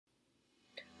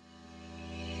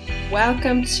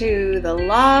Welcome to the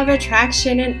Law of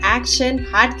Attraction in Action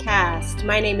podcast.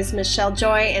 My name is Michelle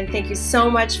Joy, and thank you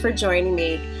so much for joining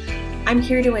me. I'm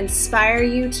here to inspire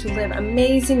you to live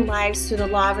amazing lives through the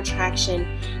law of attraction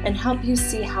and help you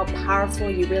see how powerful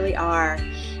you really are.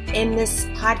 In this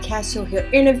podcast, you'll hear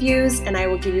interviews, and I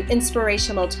will give you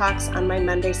inspirational talks on my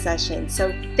Monday session.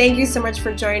 So thank you so much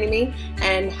for joining me,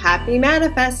 and happy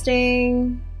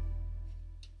manifesting.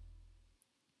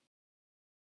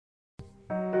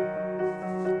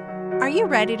 Are you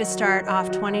ready to start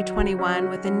off 2021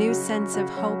 with a new sense of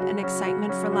hope and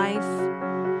excitement for life?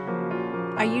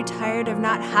 Are you tired of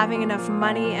not having enough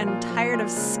money and tired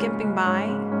of skimping by?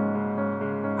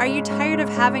 Are you tired of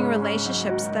having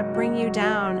relationships that bring you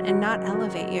down and not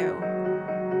elevate you?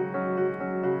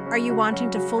 Are you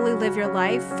wanting to fully live your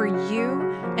life for you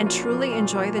and truly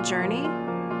enjoy the journey?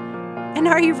 And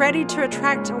are you ready to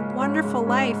attract a wonderful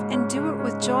life and do it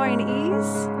with joy and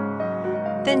ease?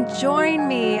 Then join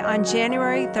me on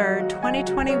January 3rd,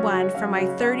 2021 for my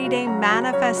 30-day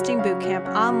Manifesting Bootcamp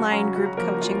online group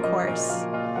coaching course.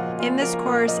 In this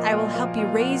course, I will help you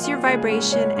raise your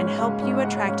vibration and help you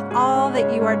attract all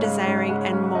that you are desiring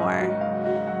and more.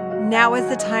 Now is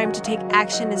the time to take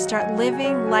action and start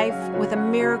living life with a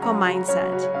miracle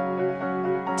mindset.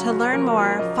 To learn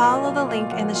more, follow the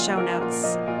link in the show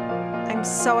notes. I'm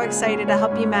so excited to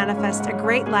help you manifest a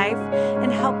great life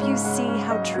and help you see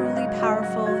how truly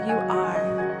powerful you are.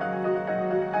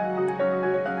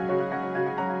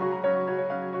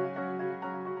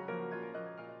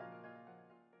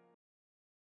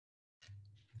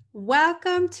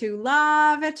 Welcome to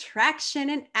Law of Attraction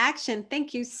in Action.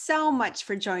 Thank you so much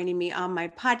for joining me on my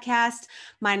podcast.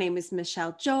 My name is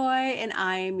Michelle Joy, and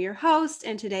I am your host.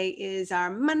 And today is our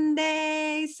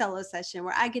Monday solo session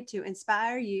where I get to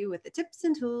inspire you with the tips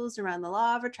and tools around the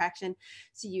law of attraction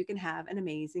so you can have an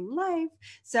amazing life.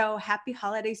 So happy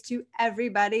holidays to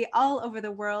everybody all over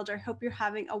the world. I hope you're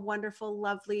having a wonderful,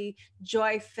 lovely,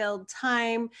 joy-filled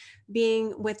time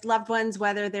being with loved ones,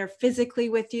 whether they're physically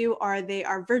with you or they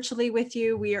are virtually with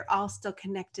you. We are all still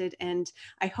connected, and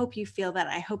I hope you feel that.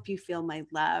 I hope you feel my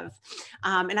love.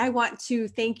 And I want to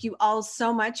thank you all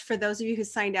so much for those of you who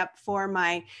signed up for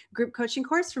my group coaching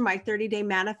course for my 30-day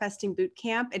Manifesting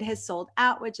Bootcamp. It has sold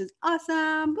out, which is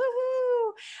awesome. Woohoo!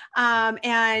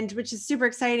 And which is super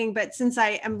exciting. But since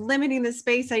I am limiting the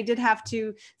space, I did have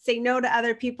to say no to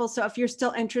other people. So if you're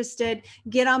still interested,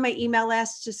 get on my email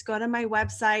list. Just go to my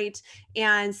website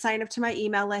and sign up to my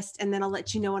email list, and then I'll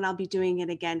let you know when I'll be doing it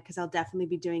again, because I'll definitely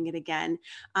be doing it again.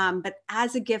 But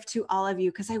as a gift to all of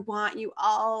you, because I want you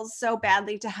all so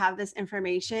badly to have this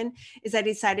information, is I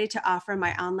decided to offer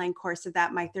my online course of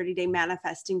that, my 30-day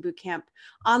Manifesting Bootcamp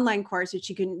online course, which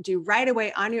you can do right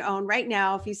away on your own right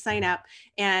now if you sign up.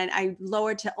 And I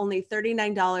lowered to only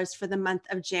 $39 for the month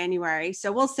of January.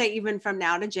 So we'll say even from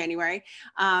now to January,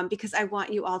 because I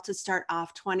want you all to start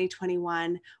off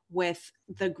 2021 with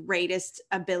the greatest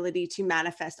ability to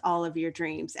manifest all of your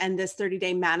dreams. And this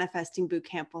 30-day Manifesting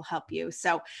Bootcamp will help you.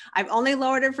 So I've only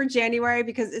lowered it for January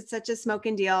because it's such a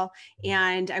smoking deal.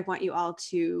 And I want you all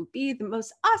to be the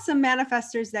most awesome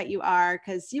manifestors that you are,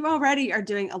 because you already are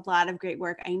doing a lot of great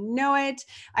work. I know it.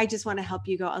 I just want to help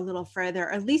you go a little further,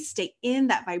 or at least stay in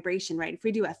that vibration, right? If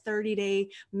we do a 30-day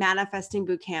Manifesting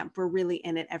Bootcamp, we're really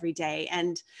in it every day.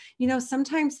 And, you know,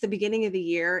 sometimes the beginning of the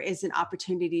year is an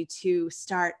opportunity to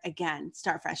start again,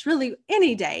 start fresh. Really,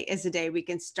 any day is a day we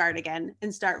can start again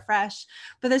and start fresh.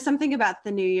 But there's something about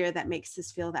the new year that makes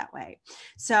us feel that way.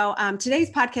 So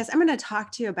today's podcast, I'm going to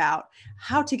talk to you about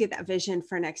how to get that vision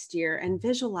for next year and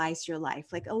visualize your life,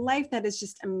 like a life that is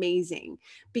just amazing.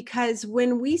 Because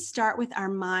when we start with our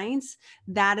minds,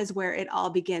 that is where it all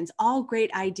begins. All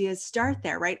great ideas start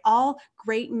there, right? All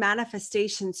great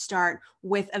manifestations start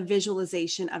with a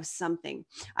visualization of something.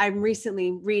 I'm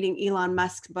recently reading Elon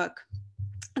Musk's book,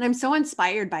 and I'm so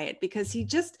inspired by it because he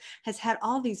just has had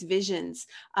all these visions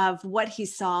of what he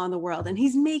saw in the world, and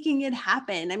he's making it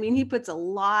happen. I mean, he puts a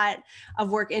lot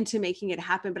of work into making it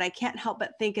happen, but I can't help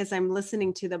but think as I'm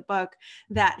listening to the book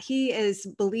that he is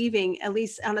believing, at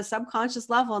least on a subconscious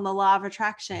level, in the law of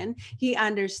attraction. He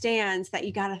understands that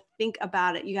you got to think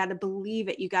about it. You got to believe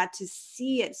it. You got to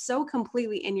see it so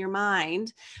completely in your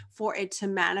mind for it to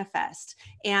manifest.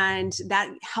 And that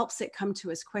helps it come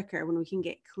to us quicker when we can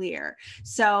get clear.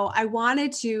 So I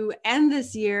wanted to end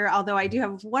this year, although I do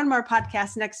have one more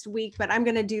podcast next week, but I'm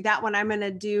going to do that one. I'm going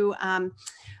to do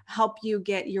help you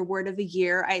get your word of the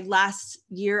year. Last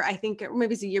year, I think, or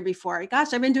maybe it's a year before.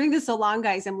 Gosh, I've been doing this so long,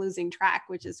 guys, I'm losing track,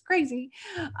 which is crazy.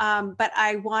 But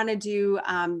I want to do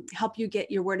help you get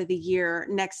your word of the year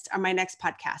next on my next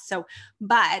podcast.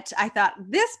 But I thought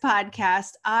this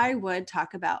podcast, I would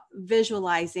talk about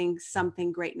visualizing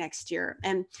something great next year.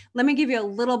 And let me give you a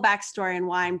little backstory on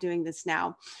why I'm doing this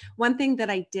now. One thing that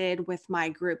I did with my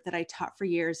group that I taught for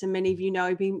years, and many of you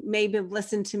know, maybe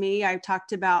listened to me, I've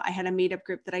talked about, I had a meetup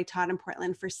group that I taught in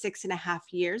Portland for 6.5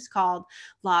 years called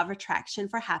Law of Attraction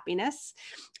for Happiness.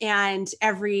 And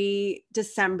every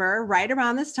December, right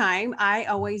around this time, I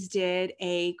always did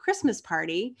a Christmas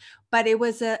party, but it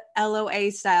was a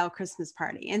LOA style Christmas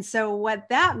party. And so what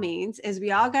that means is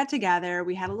we all got together,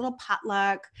 we had a little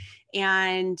potluck.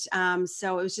 And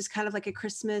so it was just kind of like a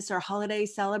Christmas or holiday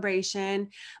celebration,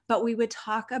 but we would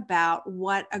talk about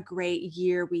what a great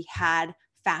year we had,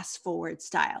 fast forward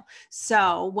style.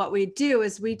 So what we do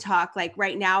is we talk like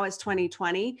right now is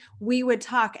 2020. We would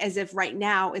talk as if right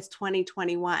now it's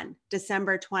 2021,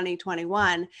 December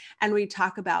 2021. And we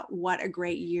talk about what a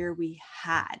great year we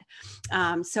had.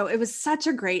 So it was such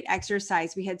a great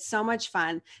exercise. We had so much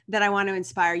fun that I want to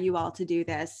inspire you all to do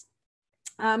this.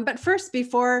 But first,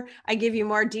 before I give you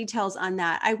more details on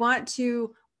that, I want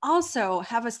to also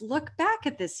have us look back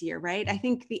at this year, right? I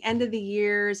think the end of the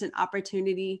year is an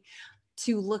opportunity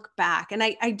to look back. And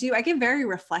I get very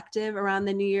reflective around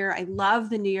the new year. I love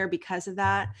the new year because of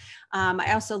that.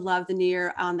 I also love the new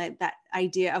year on that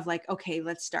idea of like, okay,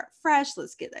 let's start fresh.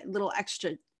 Let's get a little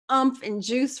extra oomph and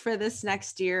juice for this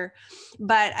next year.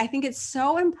 But I think it's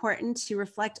so important to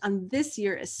reflect on this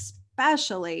year,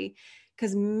 especially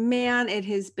because man, it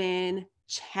has been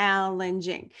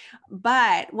challenging.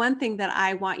 But one thing that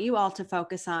I want you all to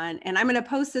focus on, and I'm going to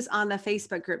post this on the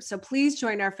Facebook group, so please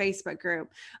join our Facebook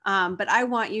group. But I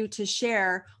want you to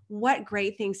share what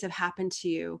great things have happened to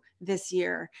you this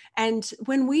year. And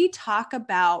when we talk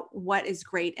about what is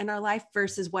great in our life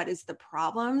versus what is the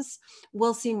problems,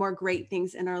 we'll see more great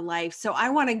things in our life. So I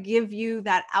want to give you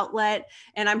that outlet,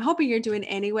 and I'm hoping you're doing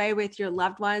anyway with your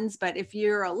loved ones. But if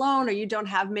you're alone or you don't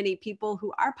have many people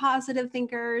who are positive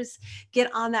thinkers,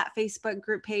 get on that Facebook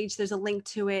group page. There's a link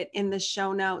to it in the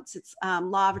show notes. It's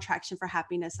Law of Attraction for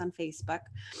Happiness on Facebook.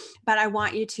 But I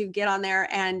want you to get on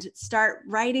there and start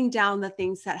writing down the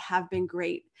things that have been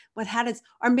great,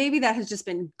 or maybe that has just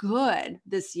been good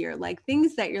this year, like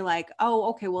things that you're like, oh,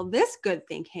 okay, well, this good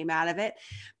thing came out of it.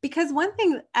 Because one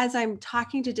thing, as I'm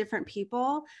talking to different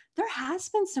people, there has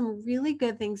been some really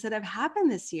good things that have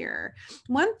happened this year.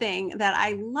 One thing that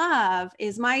I love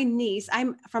is my niece.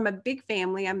 I'm from a big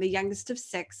family. I'm the youngest of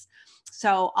 6.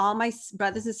 So all my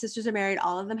brothers and sisters are married.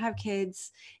 All of them have kids.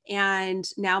 And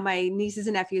now my nieces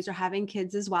and nephews are having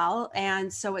kids as well.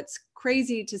 And so it's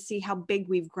crazy to see how big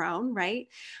we've grown, right?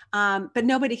 But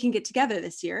nobody can get together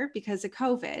this year because of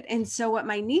COVID. And so what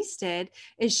my niece did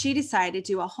is she decided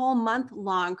to do a whole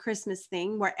month-long Christmas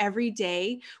thing where every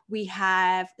day we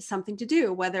have something to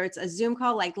do, whether it's a Zoom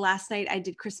call. Like last night, I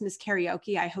did Christmas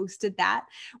karaoke. I hosted that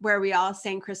where we all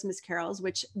sang Christmas carols,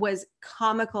 which was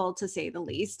comical to say the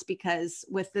least, because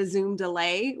with the Zoom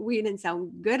delay, we didn't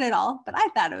sound good at all, but I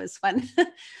thought it was fun.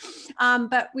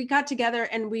 But we got together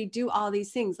and we do all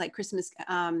these things like Christmas.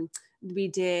 We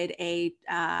did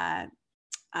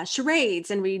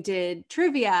charades, and we did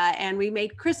trivia, and we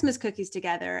made Christmas cookies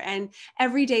together. And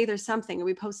every day there's something, and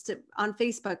we post it on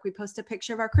Facebook. We post a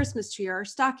picture of our Christmas tree or our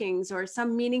stockings or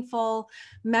some meaningful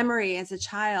memory as a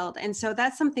child. And so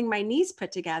that's something my niece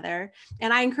put together.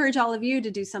 And I encourage all of you to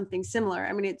do something similar.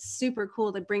 I mean, it's super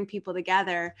cool to bring people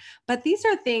together, but these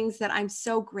are things that I'm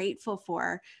so grateful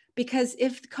for. Because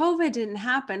if COVID didn't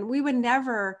happen, we would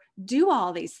never do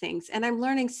all these things. And I'm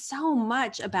learning so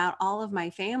much about all of my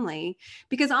family,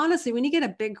 because honestly, when you get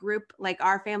a big group like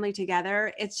our family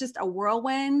together, it's just a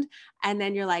whirlwind. And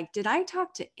then you're like, did I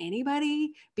talk to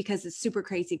anybody? Because it's super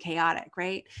crazy chaotic,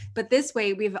 right? But this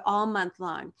way we have all month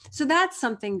long. So that's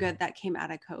something good that came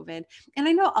out of COVID. And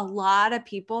I know a lot of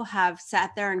people have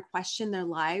sat there and questioned their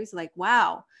lives like,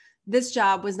 wow, this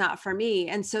job was not for me.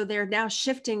 And so they're now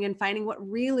shifting and finding what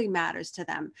really matters to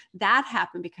them. That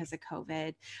happened because of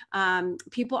COVID.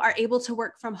 People are able to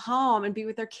work from home and be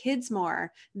with their kids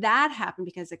more. That happened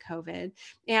because of COVID.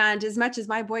 And as much as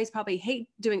my boys probably hate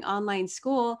doing online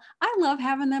school, I love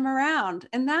having them around.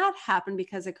 And that happened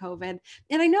because of COVID.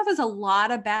 And I know there's a lot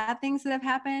of bad things that have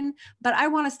happened, but I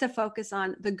want us to focus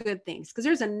on the good things, because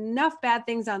there's enough bad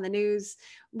things on the news.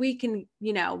 We can,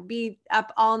 be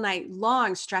up all night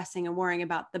long stressing and worrying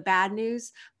about the bad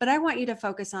news, but I want you to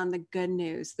focus on the good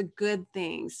news, the good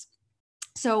things.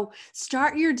 So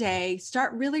start your day,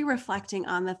 start really reflecting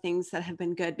on the things that have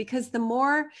been good, because the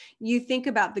more you think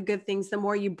about the good things, the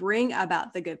more you bring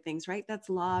about the good things, right? That's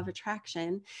law of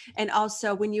attraction. And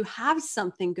also when you have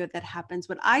something good that happens,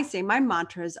 what I say, my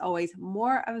mantra is always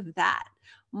more of that.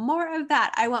 More of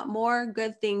that. I want more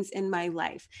good things in my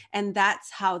life. And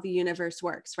that's how the universe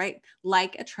works, right?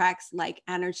 Like attracts like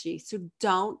energy. So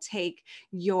don't take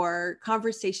your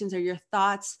conversations or your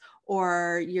thoughts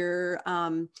or your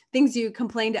things you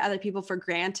complain to other people for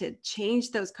granted.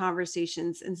 Change those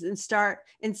conversations and start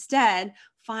instead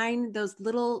find those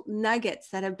little nuggets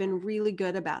that have been really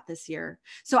good about this year.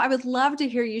 So I would love to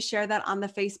hear you share that on the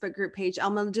Facebook group page.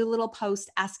 I'm going to do a little post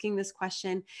asking this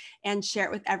question and share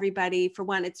it with everybody. For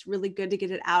one, it's really good to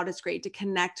get it out. It's great to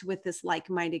connect with this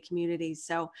like-minded community.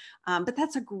 So, but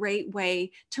that's a great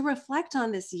way to reflect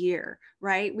on this year,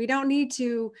 right? We don't need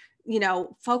to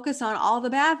focus on all the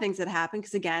bad things that happen,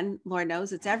 because again, Lord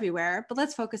knows it's everywhere, but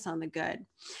let's focus on the good.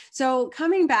 So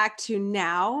coming back to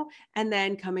now and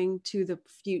then coming to the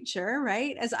future,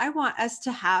 right? As I want us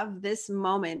to have this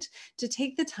moment to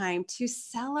take the time to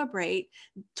celebrate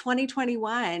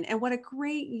 2021 and what a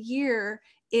great year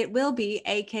it will be,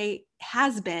 aka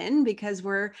has been, because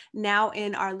we're now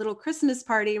in our little Christmas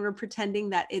party and we're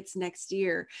pretending that it's next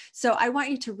year. So I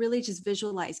want you to really just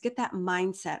visualize, get that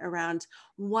mindset around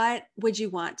what would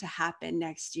you want to happen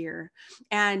next year.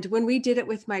 And when we did it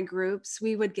with my groups,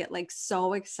 we would get like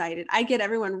so excited. I get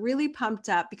everyone really pumped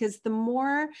up, because the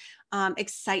more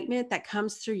excitement that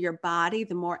comes through your body,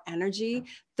 the more energy,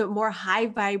 the more high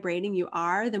vibrating you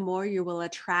are, the more you will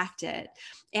attract it.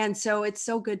 And so it's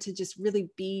so good to just really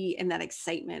be in that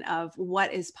excitement of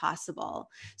what is possible.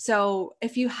 So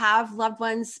if you have loved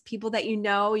ones, people that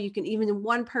you can even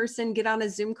one person get on a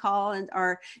Zoom call,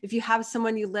 or if you have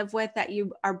someone you live with that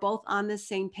you are both on the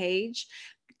same page,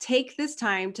 take this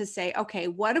time to say, okay,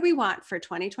 what do we want for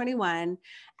 2021?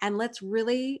 And let's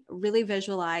really, really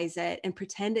visualize it and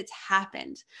pretend it's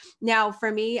happened. Now,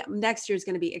 for me, next year is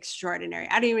going to be extraordinary.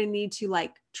 I don't even need to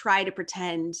try to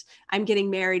pretend I'm getting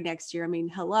married next year. I mean,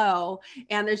 hello.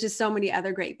 And there's just so many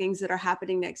other great things that are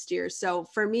happening next year. So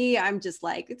for me, I'm just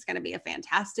like, it's going to be a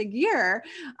fantastic year.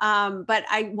 But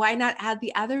why not add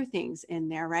the other things in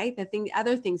there, right?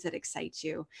 Other things that excite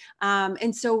you.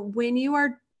 And so when you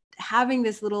are having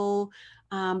this little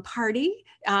party,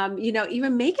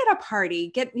 even make it a party,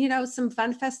 get, some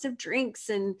fun festive drinks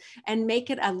and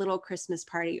make it a little Christmas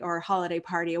party or holiday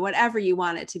party or whatever you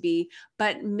want it to be,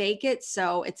 but make it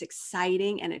so it's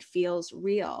exciting and it feels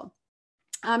real.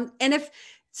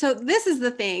 So this is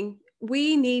the thing,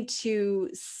 we need to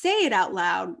say it out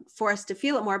loud for us to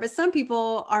feel it more. But some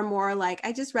people are more like,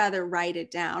 I just rather write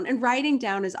it down, and writing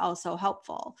down is also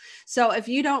helpful. So if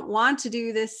you don't want to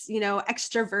do this,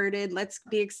 extroverted, let's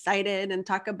be excited and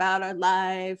talk about our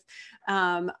life.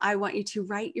 I want you to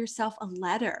write yourself a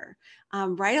letter,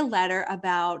 write a letter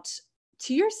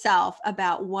to yourself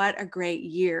about what a great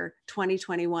year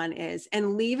 2021 is,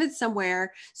 and leave it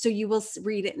somewhere so you will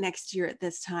read it next year at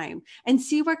this time and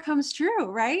see what comes true,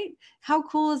 right? How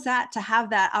cool is that to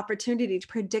have that opportunity to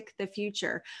predict the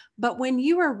future? But when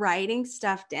you are writing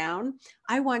stuff down,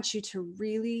 I want you to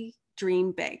really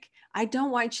dream big. I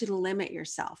don't want you to limit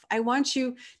yourself. I want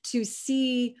you to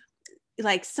see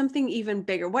something even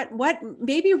bigger. What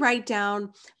maybe write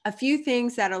down a few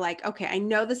things that are like, okay, I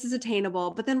know this is attainable,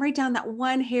 but then write down that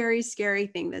one hairy, scary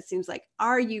thing that seems like,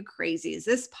 are you crazy? Is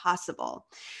this possible?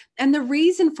 And the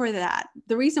reason for that,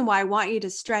 the reason why I want you to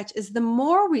stretch, is the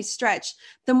more we stretch,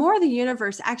 the more the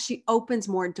universe actually opens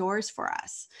more doors for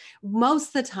us. Most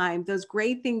of the time, those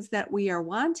great things that we are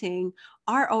wanting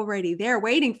are already there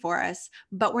waiting for us,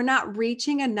 but we're not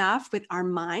reaching enough with our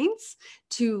minds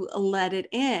to let it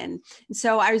in. And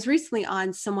so I was recently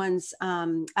on someone's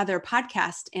other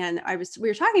podcast, and we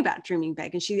were talking about dreaming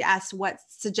big, and she asked what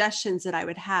suggestions that I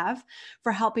would have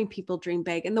for helping people dream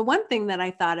big. And the one thing that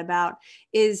I thought about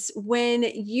is when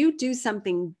you do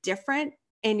something different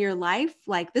in your life,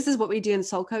 like this is what we do in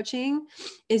soul coaching,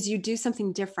 is you do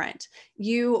something different.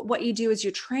 What you do is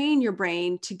you train your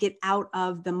brain to get out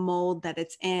of the mold that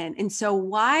it's in. And so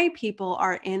why people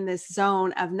are in this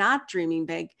zone of not dreaming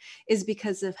big is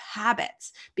because of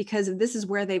habits, because this is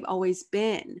where they've always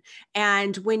been.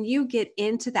 And when you get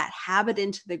into that habit,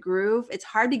 into the groove, it's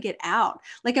hard to get out.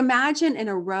 Like imagine in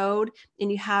a road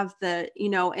and you have the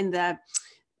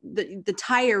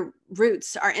tire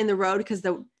roots are in the road because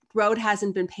the road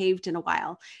hasn't been paved in a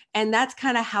while. And that's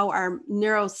kind of how our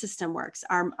neural system works.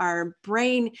 Our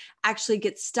brain actually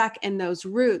gets stuck in those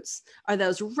roots or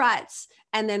those ruts,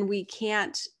 and then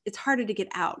it's harder to get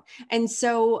out. And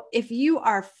so if you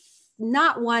are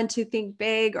not one to think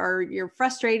big or you're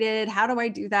frustrated. How do I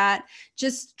do that?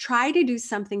 Just try to do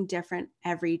something different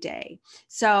every day.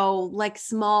 So like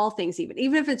small things,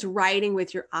 even if it's writing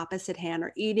with your opposite hand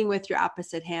or eating with your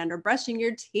opposite hand or brushing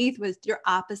your teeth with your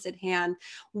opposite hand,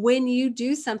 when you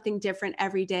do something different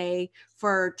every day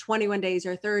for 21 days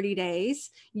or 30 days,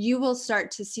 you will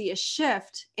start to see a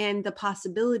shift in the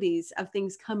possibilities of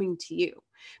things coming to you,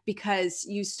 because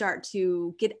you start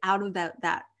to get out of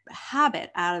that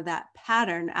habit, out of that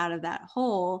pattern, out of that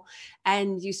hole,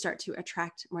 and you start to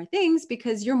attract more things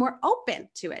because you're more open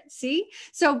to it. See?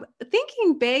 So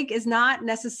thinking big is not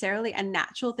necessarily a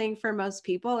natural thing for most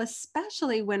people,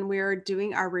 especially when we're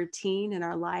doing our routine in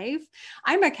our life.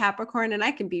 I'm a Capricorn and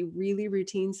I can be really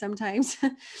routine sometimes,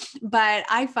 but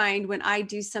I find when I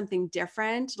do something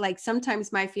different, like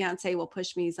sometimes my fiance will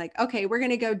push me. He's like, okay, we're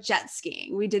going to go jet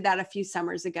skiing. We did that a few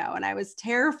summers ago and I was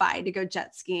terrified to go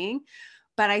jet skiing.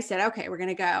 But I said, okay, we're going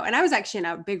to go. And I was actually in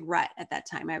a big rut at that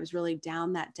time. I was really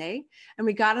down that day. And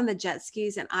we got on the jet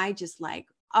skis and I just like,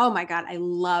 oh my God, I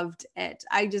loved it.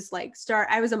 I just like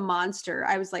I was a monster.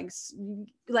 I was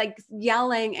like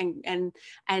yelling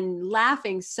and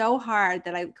laughing so hard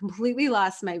that I completely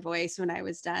lost my voice when I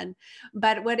was done.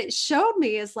 But what it showed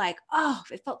me is like, oh,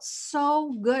 it felt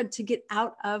so good to get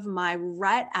out of my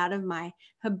rut, out of my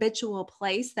habitual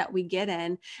place that we get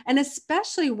in. And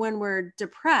especially when we're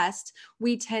depressed,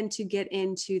 we tend to get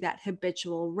into that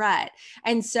habitual rut.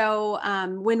 And so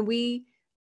when we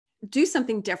do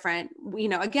something different,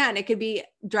 again, it could be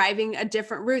driving a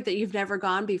different route that you've never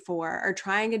gone before or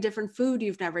trying a different food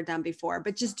you've never done before,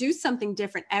 but just do something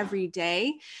different every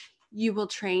day. You will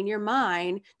train your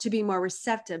mind to be more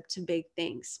receptive to big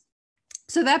things.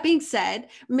 So that being said,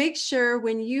 make sure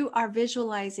when you are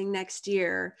visualizing next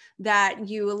year that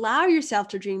you allow yourself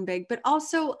to dream big, but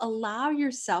also allow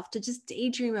yourself to just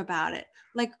daydream about it.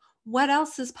 Like, what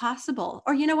else is possible?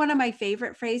 Or, one of my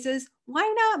favorite phrases,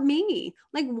 why not me?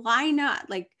 Like, why not?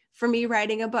 Like for me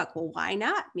writing a book, well, why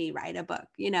not me write a book?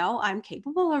 I'm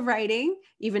capable of writing,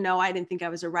 even though I didn't think I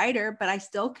was a writer, but I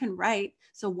still can write.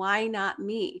 So why not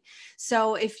me?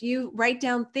 So if you write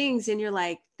down things and you're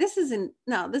like, this is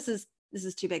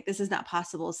too big. This is not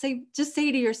possible. Just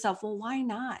say to yourself, well, why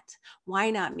not?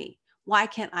 Why not me? Why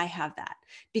can't I have that?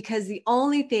 Because the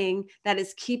only thing that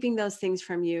is keeping those things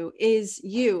from you is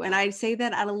you. And I say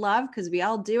that out of love because we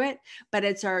all do it, but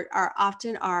it's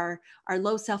often our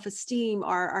low self-esteem,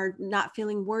 or our not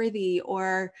feeling worthy,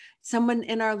 or someone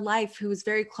in our life who is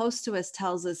very close to us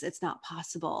tells us it's not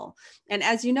possible. And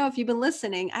as you know, if you've been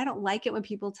listening, I don't like it when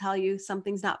people tell you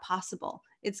something's not possible.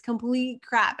 It's complete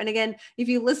crap. And again, if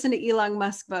you listen to Elon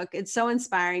Musk's book, it's so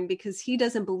inspiring because he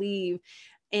doesn't believe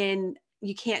in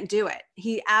you can't do it.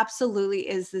 He absolutely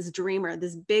is this dreamer,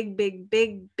 this big, big,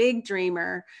 big, big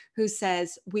dreamer who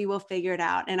says, we will figure it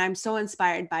out. And I'm so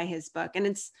inspired by his book. And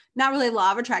it's not really a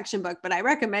law of attraction book, but I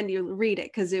recommend you read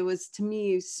it because it was, to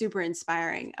me, super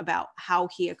inspiring about how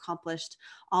he accomplished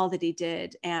all that he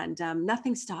did, and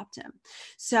nothing stopped him.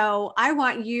 So I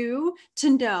want you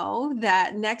to know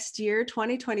that next year,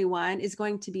 2021, is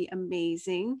going to be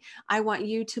amazing. I want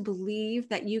you to believe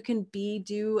that you can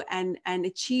do, and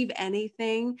achieve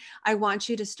anything. I want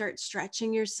you to start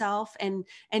stretching yourself and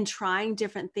trying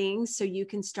different things so you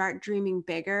can start dreaming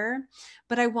bigger.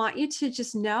 But I want you to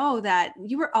just know that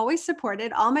you were always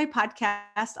supported. All my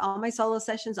podcasts, all my solo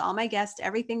sessions, all my guests,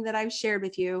 everything that I've shared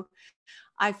with you,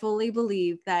 I fully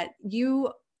believe that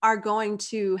you are going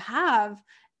to have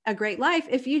a great life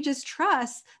if you just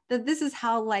trust that this is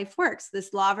how life works.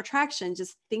 This law of attraction,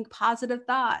 just think positive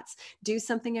thoughts, do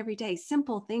something every day.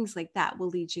 Simple things like that will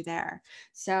lead you there.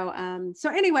 So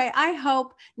anyway, I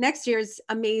hope next year is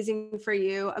amazing for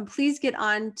you. Please get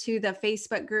on to the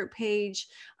Facebook group page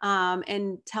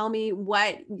and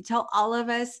tell all of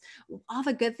us all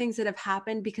the good things that have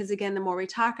happened, because again, the more we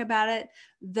talk about it,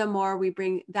 the more we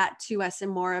bring that to us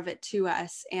and more of it to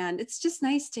us. And it's just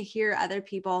nice to hear other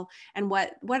people and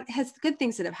what has good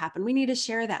things that have happened. We need to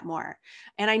share that more.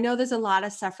 And I know there's a lot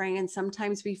of suffering, and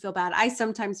sometimes we feel bad. I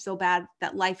sometimes feel bad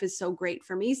that life is so great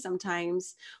for me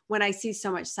sometimes when I see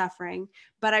so much suffering.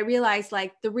 But I realize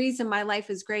like the reason my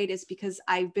life is great is because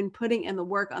I've been putting in the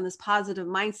work on this positive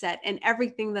mindset, and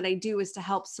everything that I do is to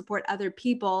help support other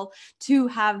people to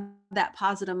have that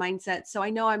positive mindset. So I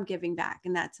know I'm giving back,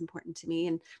 and that's important to me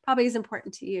and probably is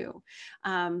important to you.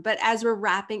 But as we're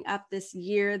wrapping up this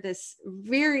year, this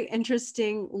very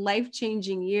interesting,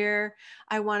 life-changing year,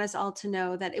 I want us all to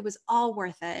know that it was all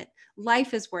worth it.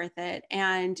 Life is worth it.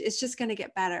 And it's just going to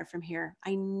get better from here.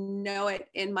 I know it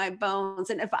in my bones.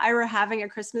 And if I were having a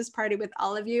Christmas party with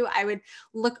all of you, I would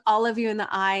look all of you in the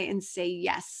eye and say,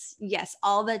 yes,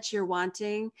 all that you're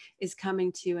wanting wanting is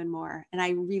coming to you and more. And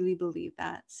I really believe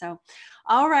that. So,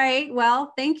 all right.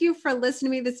 Well, thank you for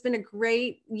listening to me. This has been a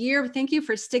great year. Thank you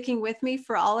for sticking with me.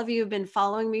 For all of you who've been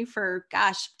following me for,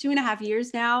 2.5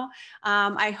 years now.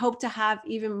 I hope to have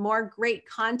even more great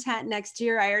content next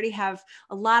year. I already have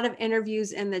a lot of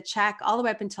interviews in the check all the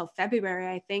way up until February,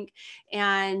 I think.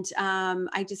 And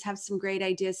I just have some great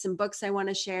ideas, some books I want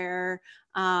to share,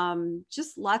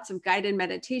 just lots of guided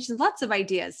meditations, lots of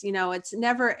ideas.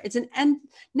 It's an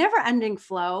never ending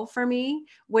flow for me,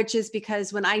 which is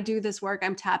because when I do this work,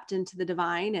 I'm tapped into the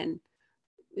divine, and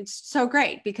it's so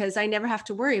great because I never have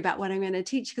to worry about what I'm going to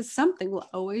teach because something will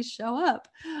always show up.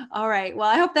 All right. Well,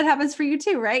 I hope that happens for you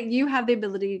too, right? You have the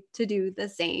ability to do the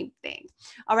same thing.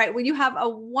 All right. Well, you have a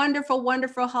wonderful,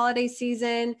 wonderful holiday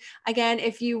season. Again,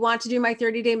 if you want to do my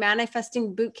 30-day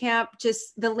manifesting bootcamp,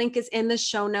 just the link is in the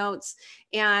show notes.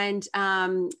 And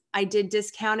I did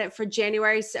discount it for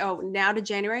January. So now to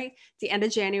January, the end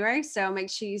of January. So make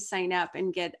sure you sign up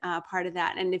and get part of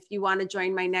that. And if you want to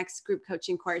join my next group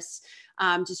coaching course,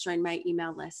 just join my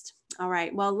email list. All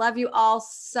right. Well, love you all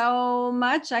so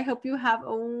much. I hope you have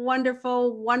a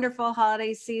wonderful, wonderful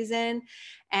holiday season.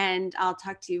 And I'll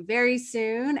talk to you very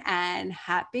soon. And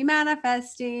happy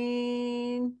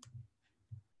manifesting.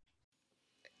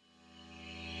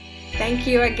 Thank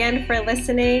you again for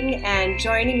listening and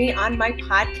joining me on my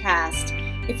podcast.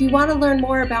 If you want to learn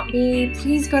more about me,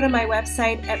 please go to my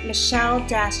website at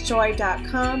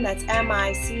michelle-joy.com. That's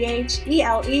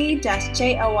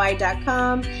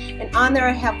michele-joy.com. And on there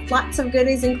I have lots of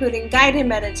goodies, including guided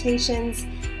meditations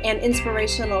and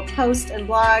inspirational posts and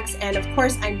blogs. And of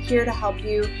course, I'm here to help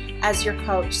you as your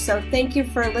coach. So thank you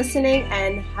for listening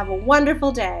and have a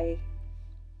wonderful day.